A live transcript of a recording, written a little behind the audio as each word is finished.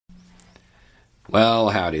Well,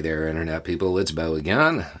 howdy there, Internet people. It's Beau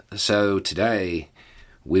again. So today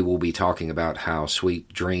we will be talking about how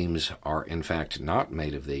sweet dreams are in fact not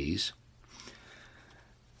made of these,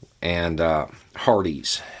 and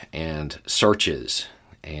Hardee's, and searches,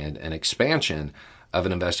 and an expansion of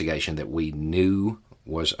an investigation that we knew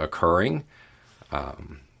was occurring,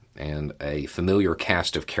 and a familiar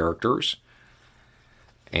cast of characters,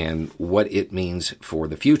 and what it means for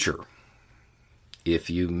the future. If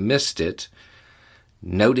you missed it,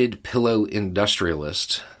 noted pillow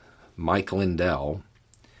industrialist Mike Lindell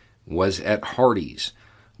was at Hardee's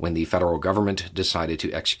when the federal government decided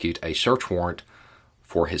to execute a search warrant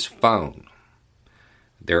for his phone.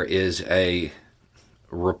 There is a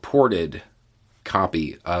reported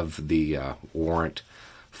copy of the warrant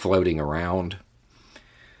floating around,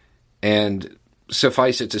 and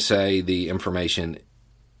suffice it to say, the information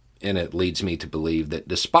in it leads me to believe that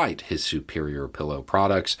despite his superior pillow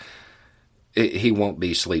products, he won't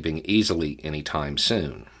be sleeping easily anytime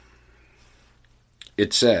soon.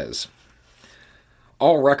 It says,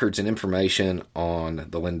 all records and information on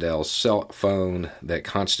the Lindell's cell phone that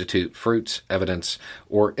constitute fruits, evidence,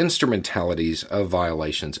 or instrumentalities of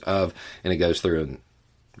violations of, and it goes through and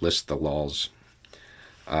lists the laws,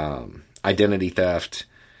 identity theft,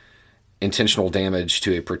 intentional damage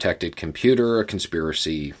to a protected computer, a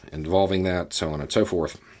conspiracy involving that, so on and so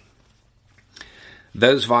forth.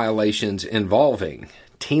 Those violations involving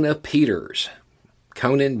Tina Peters,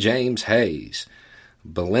 Conan James Hayes,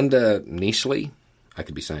 Belinda Neasley, I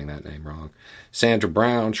could be saying that name wrong, Sandra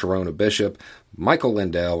Brown, Sharona Bishop, Michael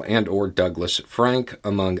Lindell, and or Douglas Frank,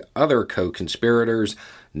 among other co-conspirators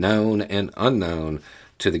known and unknown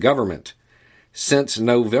to the government. Since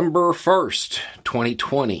November 1st,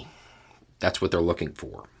 2020, that's what they're looking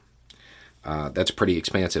for. That's pretty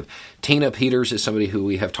expansive. Tina Peters is somebody who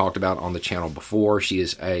we have talked about on the channel before. She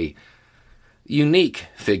is a unique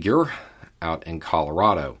figure out in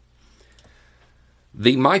Colorado.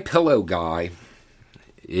 The MyPillow guy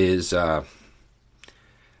is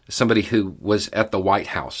somebody who was at the White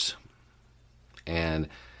House and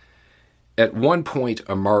at one point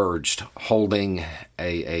emerged holding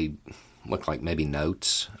a looked like maybe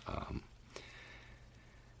notes,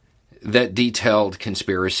 that detailed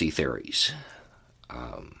conspiracy theories.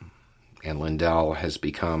 And Lindell has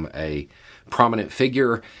become a prominent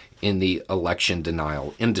figure in the election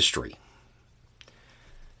denial industry.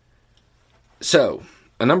 So,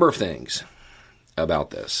 a number of things about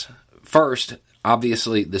this. First,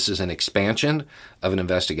 obviously, this is an expansion of an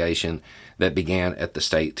investigation that began at the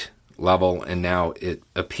state level, and now it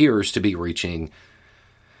appears to be reaching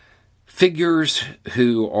figures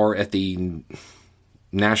who are at the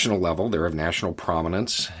national level. They're of national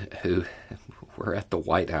prominence, who were at the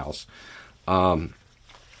White House. And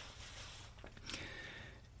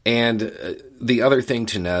the other thing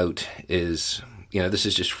to note is, this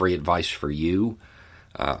is just free advice for you.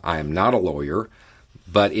 I am not a lawyer,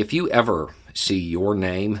 but if you ever see your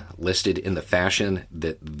name listed in the fashion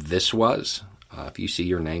that this was, if you see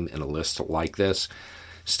your name in a list like this,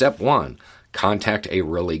 step one, contact a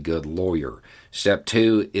really good lawyer. Step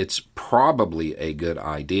two, it's probably a good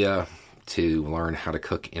idea to learn how to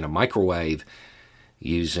cook in a microwave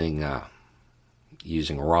using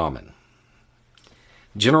ramen.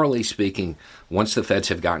 Generally speaking, once the feds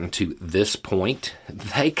have gotten to this point,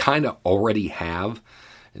 they kind of already have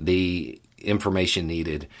the information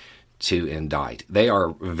needed to indict. They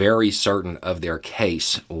are very certain of their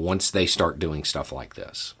case once they start doing stuff like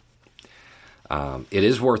this. It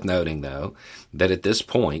is worth noting, though, that at this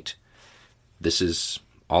point, this is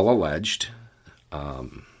all alleged,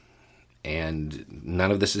 and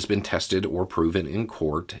none of this has been tested or proven in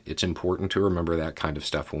court. It's important to remember that kind of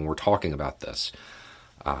stuff when we're talking about this.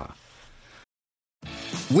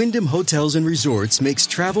 Wyndham Hotels and Resorts makes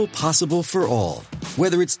travel possible for all.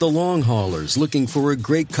 Whether it's the long haulers looking for a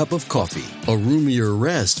great cup of coffee, a roomier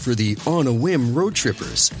rest for the on-a-whim road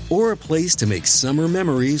trippers, or a place to make summer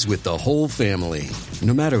memories with the whole family.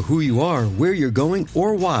 No matter who you are, where you're going,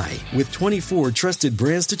 or why, with 24 trusted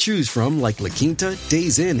brands to choose from like La Quinta,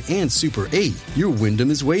 Days Inn, and Super 8, your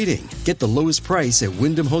Wyndham is waiting. Get the lowest price at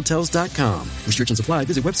WyndhamHotels.com. Restrictions apply.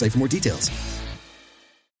 Visit website for more details.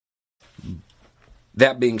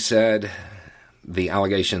 That being said, the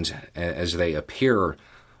allegations as they appear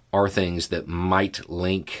are things that might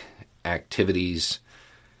link activities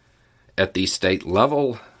at the state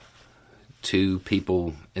level to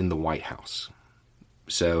people in the White House.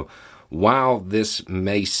 So while this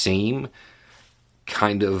may seem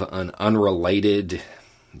kind of an unrelated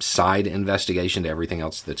side investigation to everything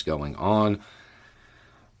else that's going on,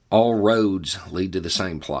 all roads lead to the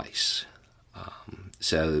same place.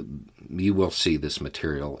 So you will see this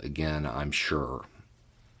material again, I'm sure.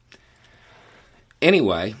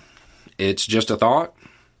 Anyway, it's just a thought.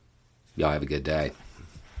 Y'all have a good day.